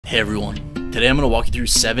Hey everyone, today I'm going to walk you through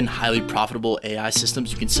 7 highly profitable AI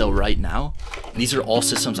systems you can sell right now. And these are all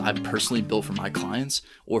systems I've personally built for my clients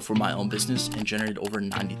or for my own business and generated over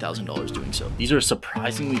 $90,000 doing so. These are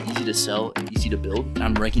surprisingly easy to sell and easy to build, and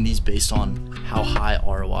I'm ranking these based on how high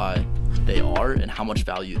ROI they are and how much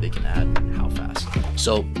value they can add and how fast.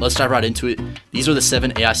 So let's dive right into it. These are the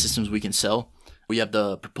 7 AI systems we can sell. We have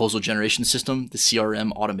the proposal generation system, the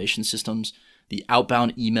CRM automation systems, the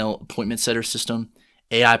outbound email appointment setter system,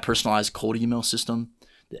 AI personalized cold email system,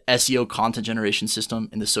 the SEO content generation system,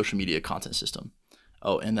 and the social media content system.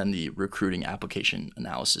 Oh, and then the recruiting application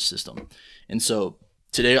analysis system. And so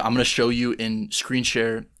today I'm going to show you in screen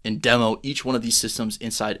share and demo each one of these systems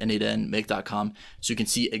inside n8nmake.com so you can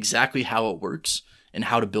see exactly how it works and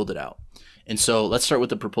how to build it out. And so let's start with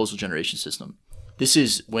the proposal generation system. This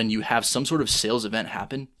is when you have some sort of sales event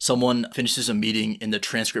happen. Someone finishes a meeting and the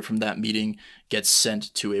transcript from that meeting gets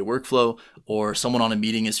sent to a workflow, or someone on a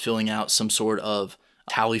meeting is filling out some sort of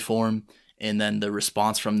tally form, and then the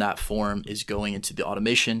response from that form is going into the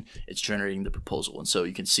automation. It's generating the proposal. And so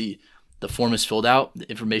you can see the form is filled out, the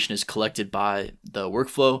information is collected by the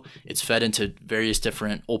workflow, it's fed into various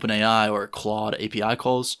different OpenAI or Claude API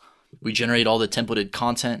calls. We generate all the templated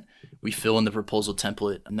content, we fill in the proposal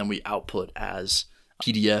template, and then we output as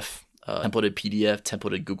PDF, templated PDF,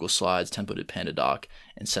 templated Google Slides, templated PandaDoc,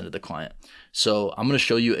 and send it to the client. So I'm going to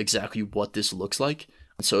show you exactly what this looks like.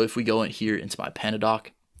 And so if we go in here into my PandaDoc,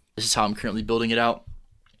 this is how I'm currently building it out.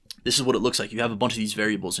 This is what it looks like. You have a bunch of these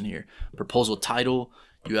variables in here. Proposal title,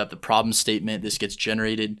 you have the problem statement, this gets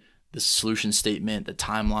generated, the solution statement, the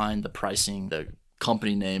timeline, the pricing, the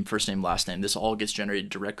company name, first name, last name. This all gets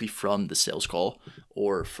generated directly from the sales call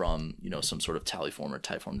or from, some sort of tally form or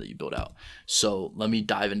type form that you build out. So let me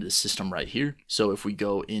dive into the system right here. So if we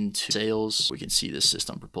go into sales, we can see this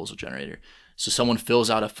system proposal generator. So someone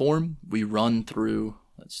fills out a form, we run through,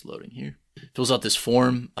 that's loading here, fills out this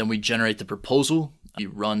form, and we generate the proposal. You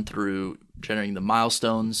run through generating the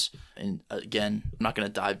milestones. And again, I'm not going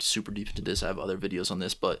to dive super deep into this. I have other videos on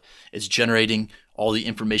this, but it's generating all the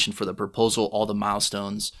information for the proposal, all the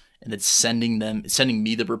milestones, and it's sending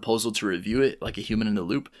me the proposal to review it like a human in the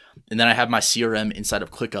loop. And then I have my CRM inside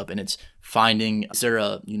of ClickUp, and it's finding, is there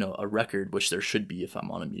a record, which there should be if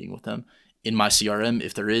I'm on a meeting with them, in my CRM.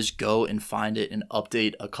 If there is, go and find it and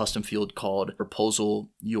update a custom field called proposal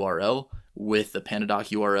URL with the PandaDoc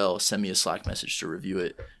URL, send me a Slack message to review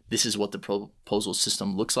it. This is what the proposal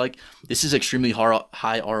system looks like. This is extremely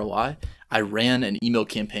high ROI. I ran an email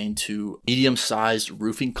campaign to medium-sized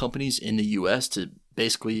roofing companies in the US to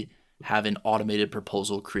basically have an automated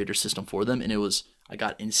proposal creator system for them. And I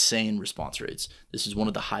got insane response rates. This is one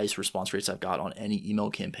of the highest response rates I've got on any email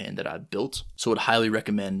campaign that I've built. So I'd highly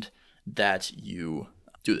recommend that you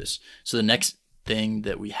do this. So the next thing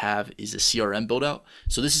that we have is a CRM build out.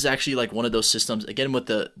 So this is actually like one of those systems, again, with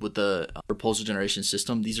the proposal generation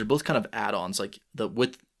system. These are both kind of add-ons. Like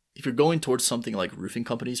if you're going towards something like roofing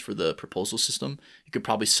companies for the proposal system, you could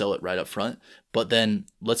probably sell it right up front. But then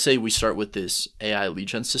let's say we start with this AI lead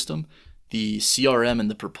gen system. The CRM and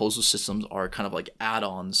the proposal systems are kind of like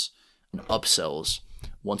add-ons and upsells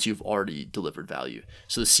once you've already delivered value.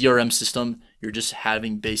 So the CRM system, you're just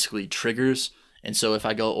having basically triggers. And so if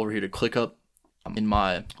I go over here to ClickUp, in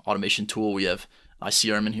my automation tool, we have my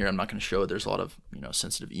CRM in here. I'm not going to show it. There's a lot of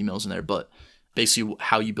sensitive emails in there, but basically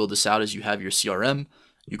how you build this out is you have your CRM,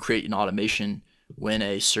 you create an automation when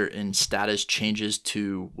a certain status changes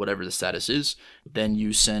to whatever the status is, then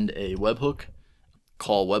you send a webhook,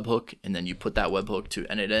 call webhook, and then you put that webhook to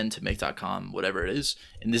n8n to make.com, whatever it is.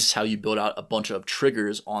 And this is how you build out a bunch of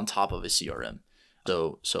triggers on top of a CRM.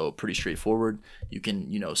 So pretty straightforward. You can,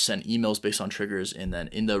 send emails based on triggers, and then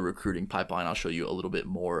in the recruiting pipeline, I'll show you a little bit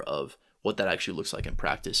more of what that actually looks like in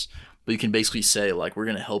practice. But you can basically say, like, we're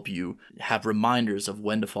going to help you have reminders of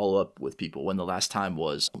when to follow up with people, when the last time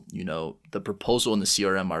was. The proposal and the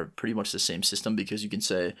CRM are pretty much the same system, because you can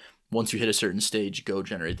say, once you hit a certain stage, go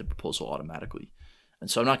generate the proposal automatically. And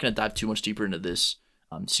so I'm not going to dive too much deeper into this.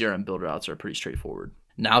 CRM build routes are pretty straightforward.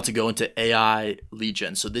 Now to go into AI lead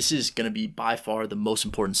gen. So this is going to be by far the most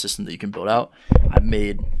important system that you can build out. I've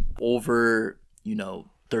made over,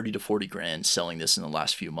 30 to 40 grand selling this in the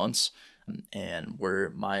last few months. And where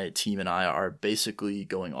my team and I are basically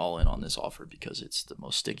going all in on this offer because it's the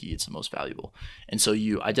most sticky, it's the most valuable. And so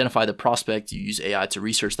you identify the prospect, you use AI to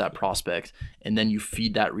research that prospect, and then you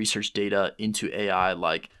feed that research data into AI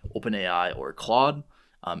like OpenAI or Claude.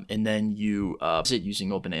 And then you it using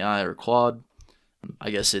OpenAI or Claude.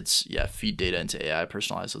 I guess it's, feed data into AI,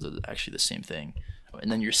 personalize. Those are actually the same thing.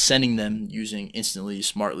 And then you're sending them using Instantly,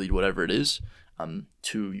 Smartlead, whatever it is.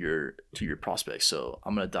 to your prospects. So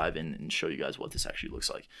I'm going to dive in and show you guys what this actually looks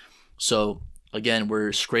like. So again,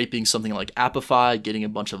 we're scraping something like Appify, getting a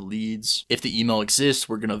bunch of leads. If the email exists,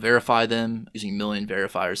 we're going to verify them using Million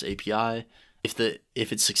Verifiers API.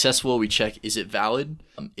 If it's successful, we check, is it valid?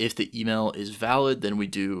 If the email is valid, then we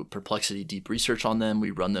do Perplexity deep research on them.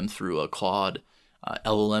 We run them through a Claude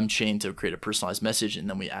LLM chain to create a personalized message, and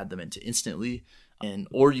then we add them into Instantly.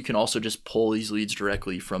 Or you can also just pull these leads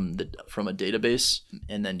directly from a database,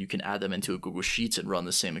 and then you can add them into a Google Sheets and run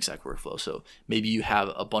the same exact workflow. So maybe you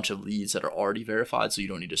have a bunch of leads that are already verified, so you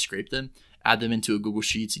don't need to scrape them. Add them into a Google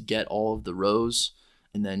Sheets, get all of the rows,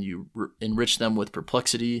 and then you enrich them with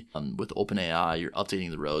Perplexity. With OpenAI, you're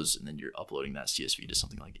updating the rows, and then you're uploading that CSV to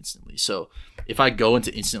something like Instantly. So if I go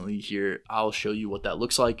into Instantly here, I'll show you what that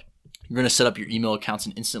looks like. You're going to set up your email accounts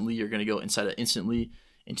in Instantly. You're going to go inside of Instantly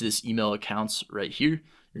into this email accounts right here.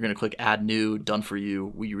 You're going to click add new, done for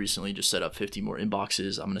you. We recently just set up 50 more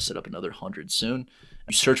inboxes. I'm going to set up another 100 soon.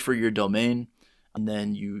 You search for your domain, and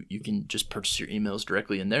then you can just purchase your emails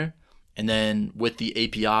directly in there. And then with the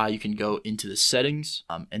API, you can go into the settings,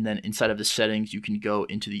 and then inside of the settings, you can go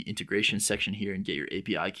into the integration section here and get your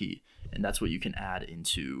API key. And that's what you can add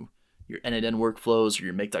into your N8N workflows or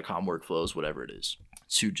your Make.com workflows, whatever it is,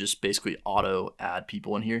 to just basically auto add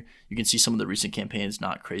people in here. You can see some of the recent campaigns,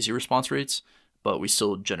 not crazy response rates, but we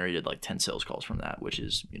still generated like 10 sales calls from that, which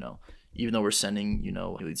is, even though we're sending,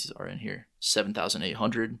 leads are in here,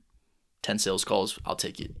 7,800, 10 sales calls, I'll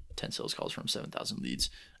take it. 10 sales calls from 7,000 leads.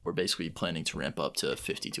 We're basically planning to ramp up to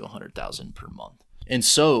 50 to 100,000 per month. And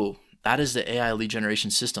so that is the AI lead generation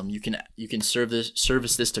system. You can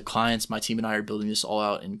service this to clients. My team and I are building this all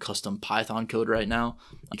out in custom Python code right now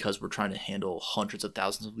because we're trying to handle hundreds of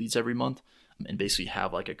thousands of leads every month and basically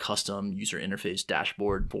have like a custom user interface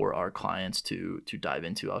dashboard for our clients to dive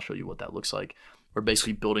into. I'll show you what that looks like. We're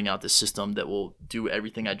basically building out this system that will do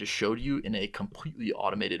everything I just showed you in a completely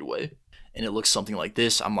automated way. And it looks something like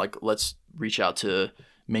this. I'm like, let's reach out to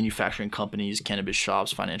manufacturing companies, cannabis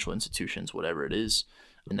shops, financial institutions, whatever it is.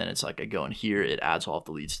 And then it's like I go in here, it adds all of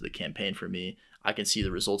the leads to the campaign for me. I can see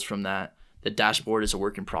the results from that. The dashboard is a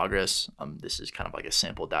work in progress. This is kind of like a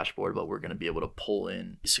sample dashboard, but we're going to be able to pull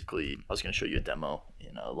in, basically, I was going to show you a demo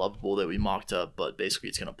in Lovable that we mocked up, but basically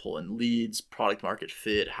it's going to pull in leads, product market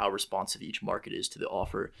fit, how responsive each market is to the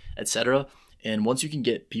offer, etc. And once you can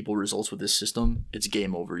get people results with this system, it's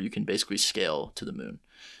game over. You can basically scale to the moon.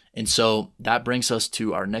 And so that brings us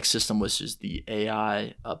to our next system, which is the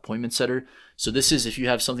AI appointment setter. So this is if you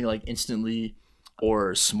have something like Instantly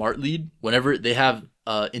or Smart Lead, whenever they have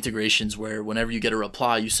integrations where whenever you get a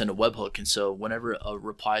reply, you send a webhook. And so whenever a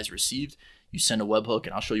reply is received, you send a webhook,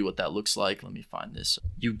 and I'll show you what that looks like. Let me find this.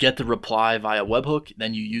 You get the reply via webhook,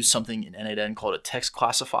 then you use something in N8N called a text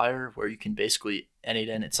classifier, where you can basically,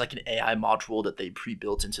 N8N, it's like an AI module that they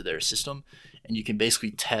pre-built into their system, and you can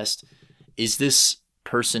basically test, is this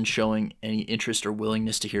person showing any interest or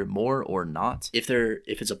willingness to hear more or not? If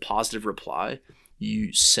it's a positive reply,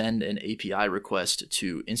 you send an API request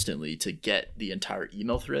to Instantly to get the entire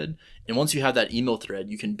email thread. And once you have that email thread,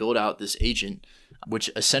 you can build out this agent,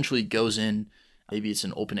 which essentially goes in, maybe it's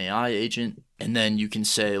an OpenAI agent, and then you can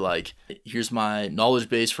say like, here's my knowledge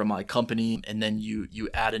base from my company, and then you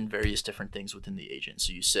add in various different things within the agent.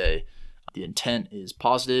 So you say the intent is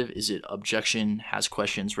positive, is it objection, has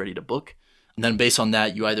questions, ready to book? And then based on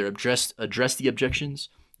that, you either address the objections,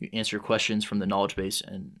 you answer questions from the knowledge base,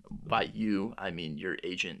 and by you, I mean your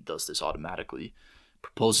agent does this automatically,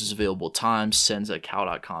 proposes available times, sends a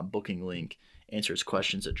cow.com booking link, answers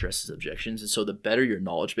questions, addresses objections. And so the better your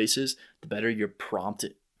knowledge base is, the better your prompt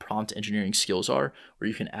engineering skills are, where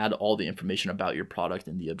you can add all the information about your product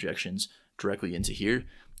and the objections directly into here,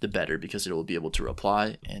 the better, because it will be able to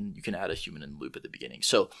reply, and you can add a human in the loop at the beginning.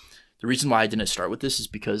 So the reason why I didn't start with this is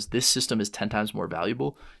because this system is 10 times more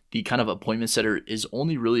valuable. The kind of appointment setter is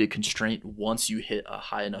only really a constraint once you hit a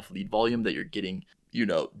high enough lead volume that you're getting,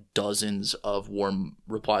 dozens of warm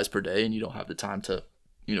replies per day, and you don't have the time to,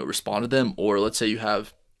 respond to them. Or let's say you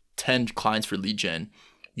have 10 clients for lead gen.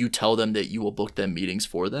 You tell them that you will book them meetings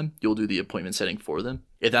for them. You'll do the appointment setting for them.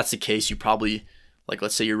 If that's the case, you probably, like,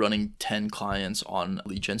 let's say you're running 10 clients on a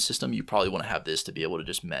lead gen system, you probably want to have this to be able to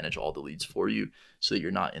just manage all the leads for you so that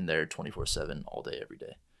you're not in there 24/7 all day, every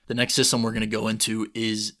day. The next system we're going to go into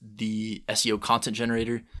is the SEO content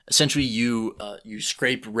generator. Essentially, you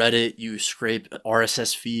scrape Reddit, you scrape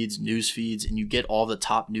RSS feeds, news feeds, and you get all the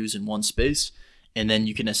top news in one space. And then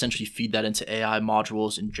you can essentially feed that into AI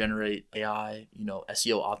modules and generate AI,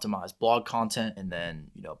 SEO optimized blog content, and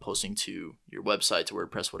then, posting to your website, to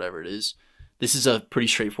WordPress, whatever it is. This is a pretty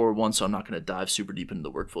straightforward one, so I'm not going to dive super deep into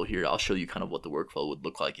the workflow here. I'll show you kind of what the workflow would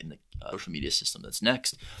look like in the social media system that's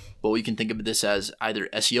next. But we can think of this as either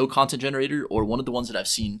SEO content generator, or one of the ones that I've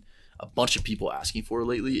seen a bunch of people asking for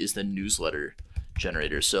lately is the newsletter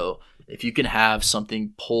generator. So if you can have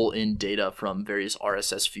something pull in data from various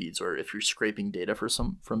RSS feeds, or if you're scraping data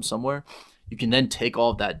from somewhere, you can then take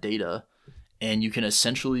all of that data and you can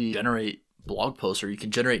essentially generate blog posts, or you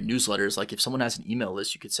can generate newsletters. Like if someone has an email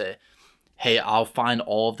list, you could say, hey, I'll find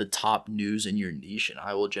all of the top news in your niche and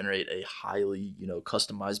I will generate a highly,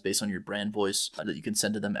 customized based on your brand voice that you can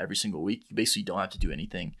send to them every single week. You basically don't have to do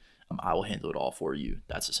anything. I will handle it all for you.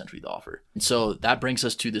 That's essentially the offer. And so that brings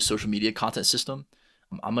us to the social media content system.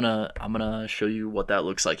 I'm gonna show you what that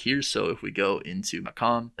looks like here. So if we go into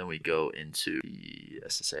 .com, then we go into the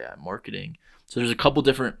SSAI marketing. So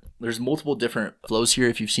there's multiple different flows here.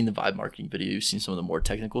 If you've seen the Vibe marketing video, you've seen some of the more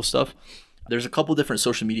technical stuff. There's a couple different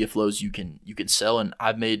social media flows you can sell, and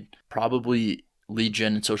I've made probably lead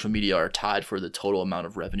gen and social media are tied for the total amount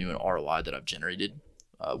of revenue and ROI that I've generated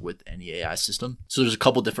with any AI system. So there's a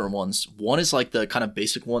couple different ones. One is like the kind of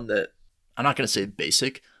basic one that I'm not going to say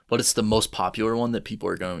basic, but it's the most popular one that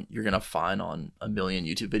you're going to find on a million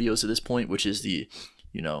YouTube videos at this point, which is the,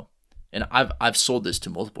 and I've sold this to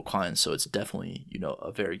multiple clients, so it's definitely,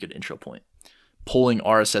 a very good intro point. Pulling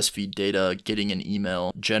RSS feed data, getting an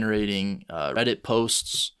email, generating Reddit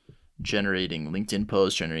posts, generating LinkedIn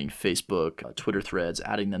posts, generating Facebook, Twitter threads,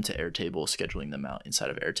 adding them to Airtable, scheduling them out inside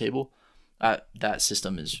of Airtable. That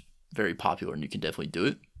system is very popular and you can definitely do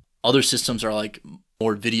it. Other systems are like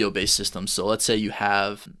more video-based systems. So let's say you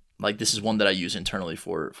have, like this is one that I use internally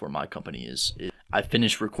for my company, is I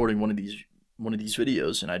finished recording one of these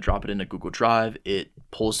videos and I drop it into Google Drive. It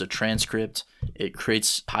pulls the transcript. It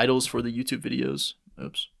creates titles for the YouTube videos.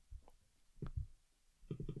 It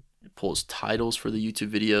pulls titles for the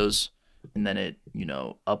YouTube videos, and then it,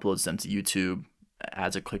 uploads them to YouTube,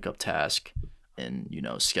 adds a ClickUp task, and,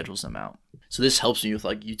 schedules them out. So this helps me with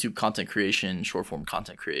like YouTube content creation, short form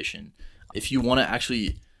content creation. If you want to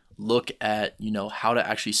actually look at, how to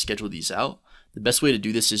actually schedule these out, the best way to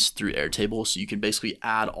do this is through Airtable. So you can basically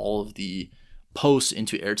add all of the posts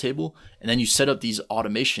into Airtable, and then you set up these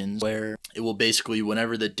automations where it will basically,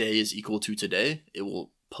 whenever the day is equal to today, it will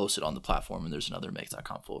post it on the platform, and there's another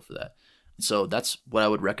Make.com flow for that. And so that's what I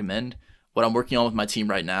would recommend. What I'm working on with my team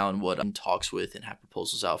right now and what I'm in talks with and have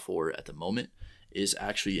proposals out for at the moment is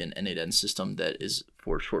actually an N8N system that is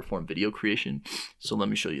for short form video creation. So let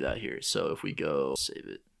me show you that here. So if we go save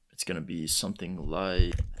it, it's going to be something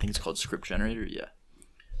like, I think it's called Script Generator. Yeah.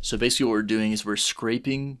 So basically what we're doing is we're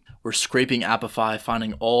scraping Apify,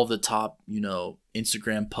 finding all the top,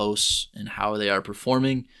 Instagram posts and how they are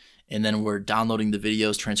performing. And then we're downloading the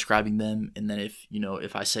videos, transcribing them. And then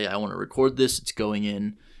if I say I want to record this, it's going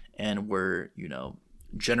in and we're,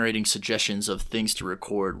 generating suggestions of things to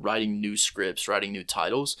record, writing new scripts, writing new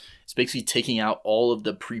titles. It's basically taking out all of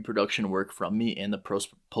the pre-production work from me and the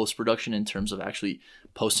post-production in terms of actually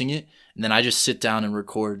posting it. And then I just sit down and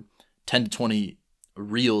record 10 to 20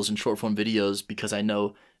 reels and short form videos, because I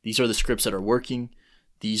know these are the scripts that are working.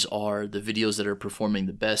 These are the videos that are performing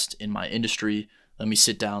the best in my industry. Let me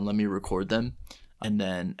sit down, let me record them, and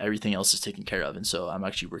then everything else is taken care of. And so I'm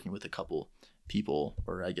actually working with a couple people,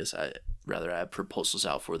 or I guess I have proposals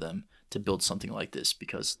out for them to build something like this,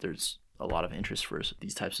 because there's a lot of interest for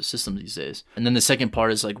these types of systems these days. And then the second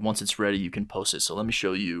part is like, once it's ready, you can post it. So let me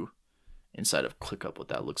show you inside of ClickUp what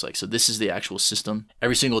that looks like. So this is the actual system.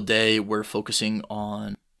 Every single day we're focusing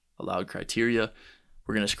on allowed criteria.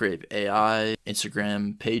 We're going to scrape AI,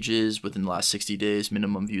 Instagram pages within the last 60 days,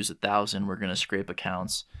 minimum views 1,000. We're going to scrape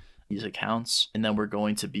accounts, these accounts, and then we're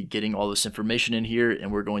going to be getting all this information in here, and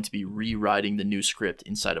we're going to be rewriting the new script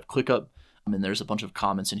inside of ClickUp. And there's a bunch of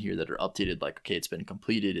comments in here that are updated, like, okay, it's been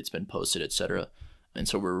completed, it's been posted, etc. And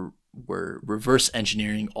so we're reverse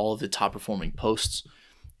engineering all of the top performing posts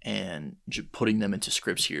and putting them into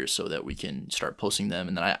scripts here so that we can start posting them.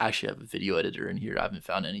 And then I actually have a video editor in here. I haven't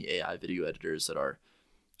found any AI video editors that are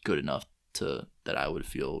good enough that I would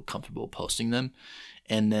feel comfortable posting them.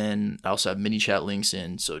 And then I also have ManyChat links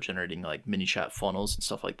in, so generating like ManyChat funnels and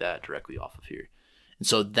stuff like that directly off of here. And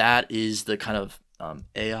so that is the kind of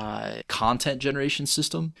AI content generation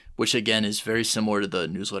system, which again is very similar to the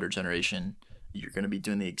newsletter generation. You're going to be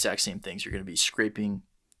doing the exact same things. You're going to be scraping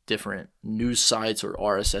different news sites or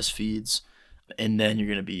RSS feeds, and then you're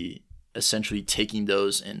going to be essentially taking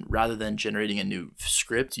those, and rather than generating a new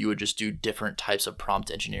script, you would just do different types of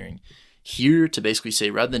prompt engineering here to basically say,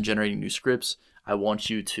 rather than generating new scripts, I want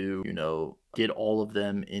you to, get all of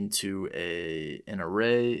them into an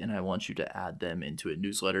array, and I want you to add them into a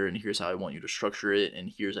newsletter, and here's how I want you to structure it,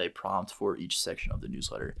 and here's a prompt for each section of the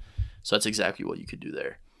newsletter. So that's exactly what you could do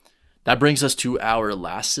there. That brings us to our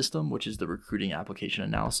last system, which is the recruiting application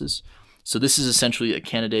analysis. So this is essentially a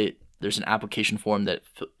candidate. There's an application form that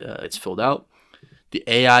it's filled out. The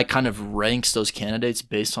AI kind of ranks those candidates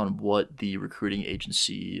based on what the recruiting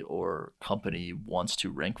agency or company wants to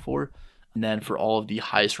rank for. And then for all of the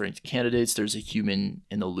highest ranked candidates, there's a human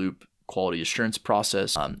in the loop quality assurance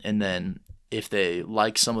process. And then if they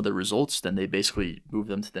like some of the results, then they basically move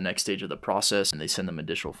them to the next stage of the process and they send them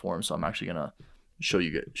additional forms. So I'm actually going to show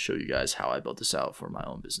you guys how I built this out for my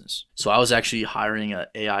own business. So I was actually hiring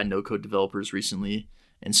AI no-code developers recently.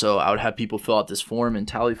 And so I would have people fill out this form in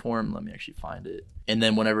Tally form. Let me actually find it. And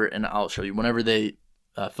then I'll show you, whenever they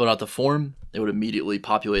filled out the form, it would immediately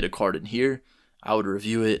populate a card in here. I would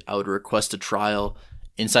review it. I would request a trial.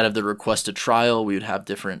 Inside of the request a trial, we would have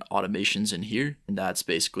different automations in here. And that's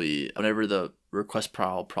basically whenever the request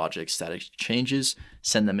trial project status changes,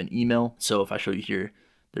 send them an email. So if I show you here,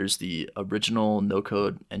 there's the original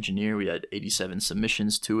no-code engineer. We had 87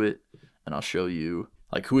 submissions to it. And I'll show you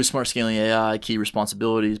like who is Smart Scaling AI, key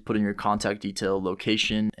responsibilities, put in your contact detail,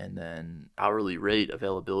 location, and then hourly rate,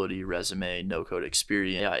 availability, resume, no-code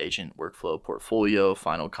experience, AI agent, workflow, portfolio,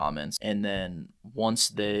 final comments. And then once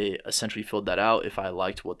they essentially filled that out, if I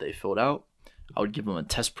liked what they filled out, I would give them a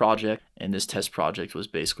test project. And this test project was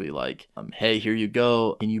basically like, hey, here you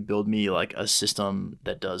go. Can you build me like a system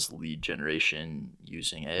that does lead generation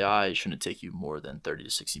using AI? It shouldn't take you more than 30 to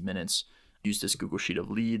 60 minutes. Use this Google Sheet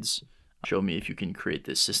of leads. Show me if you can create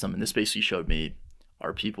this system. And this basically showed me,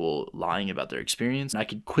 are people lying about their experience? And I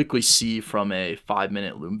could quickly see from a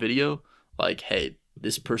 5-minute Loom video, like, hey,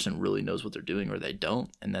 this person really knows what they're doing or they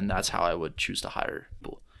don't. And then that's how I would choose to hire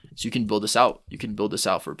people. So you can build this out. You can build this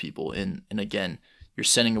out for people. And again, you're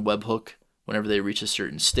sending a webhook whenever they reach a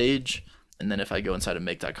certain stage. And then if I go inside of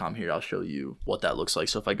make.com here, I'll show you what that looks like.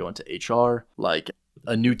 So if I go into HR, like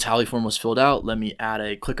a new Tally form was filled out, let me add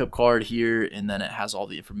a ClickUp card here, and then it has all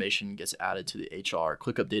the information, gets added to the HR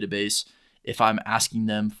ClickUp database. If I'm asking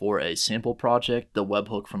them for a sample project, the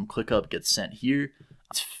webhook from ClickUp gets sent here.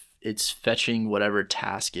 It's fetching whatever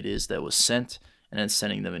task it is that was sent, and then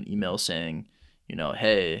sending them an email saying, you know,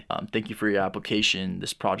 hey, thank you for your application.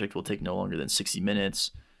 This project will take no longer than 60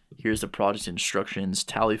 minutes. Here's the project instructions,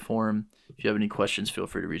 Tally form. If you have any questions, feel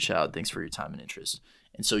free to reach out. Thanks for your time and interest.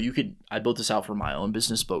 And so I built this out for my own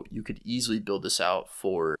business, but you could easily build this out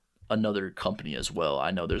for another company as well.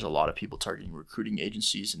 I know there's a lot of people targeting recruiting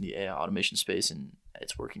agencies in the AI automation space, and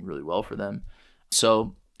it's working really well for them.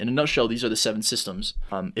 So in a nutshell, these are the 7 systems.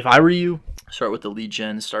 If I were you, start with the lead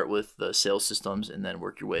gen, start with the sales systems, and then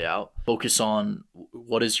work your way out. Focus on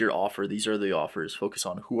what is your offer. These are the offers. Focus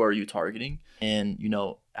on who are you targeting, and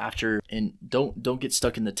don't get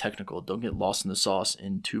stuck in the technical. Don't get lost in the sauce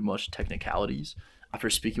in too much technicalities. After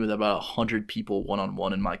speaking with about 100 people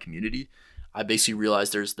one-on-one in my community, I basically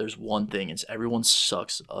realized there's one thing. It's everyone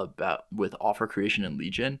sucks with offer creation and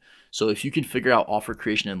lead gen. So if you can figure out offer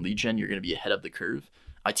creation and lead gen, you're going to be ahead of the curve.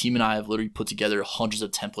 My team and I have literally put together hundreds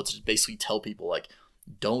of templates to basically tell people, like,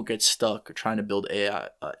 don't get stuck trying to build AI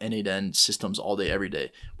end-to-end systems all day, every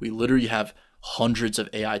day. We literally have hundreds of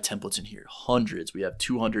AI templates in here, hundreds. We have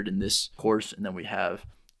 200 in this course, and then we have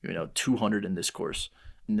 200 in this course.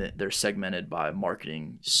 And they're segmented by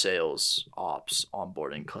marketing, sales, ops,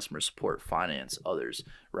 onboarding, customer support, finance, others,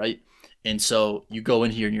 right? And so you go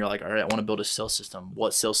in here and you're like, all right, I want to build a sales system.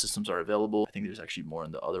 What sales systems are available? I think there's actually more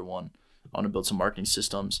in the other one. I want to build some marketing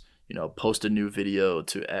systems, post a new video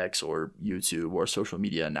to X or YouTube or social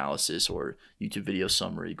media analysis or YouTube video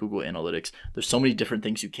summary, Google Analytics. There's so many different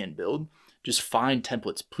things you can build. Just find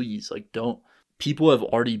templates, please. People have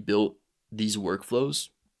already built these workflows,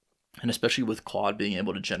 and especially with Claude being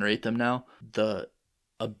able to generate them now, the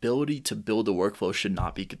ability to build a workflow should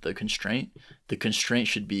not be the constraint. The constraint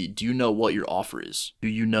should be, do you know what your offer is? Do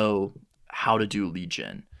you know how to do lead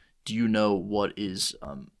gen? Do you know what is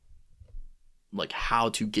how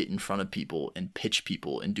to get in front of people and pitch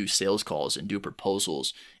people and do sales calls and do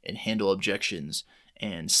proposals and handle objections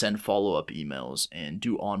and send follow-up emails and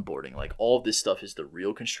do onboarding? All of this stuff is the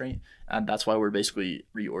real constraint. And that's why we're basically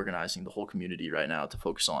reorganizing the whole community right now to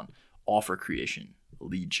focus on offer creation,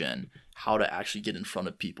 lead gen, how to actually get in front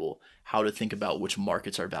of people, how to think about which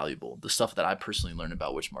markets are valuable, the stuff that I personally learned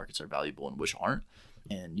about which markets are valuable and which aren't.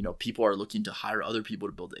 And, people are looking to hire other people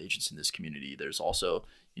to build agents in this community. There's also,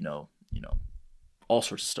 all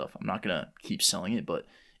sorts of stuff. I'm not going to keep selling it, but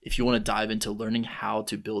if you want to dive into learning how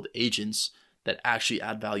to build agents that actually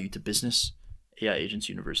add value to business, AI Agents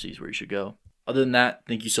University is where you should go. Other than that,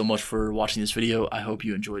 thank you so much for watching this video. I hope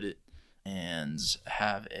you enjoyed it and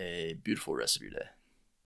have a beautiful rest of your day.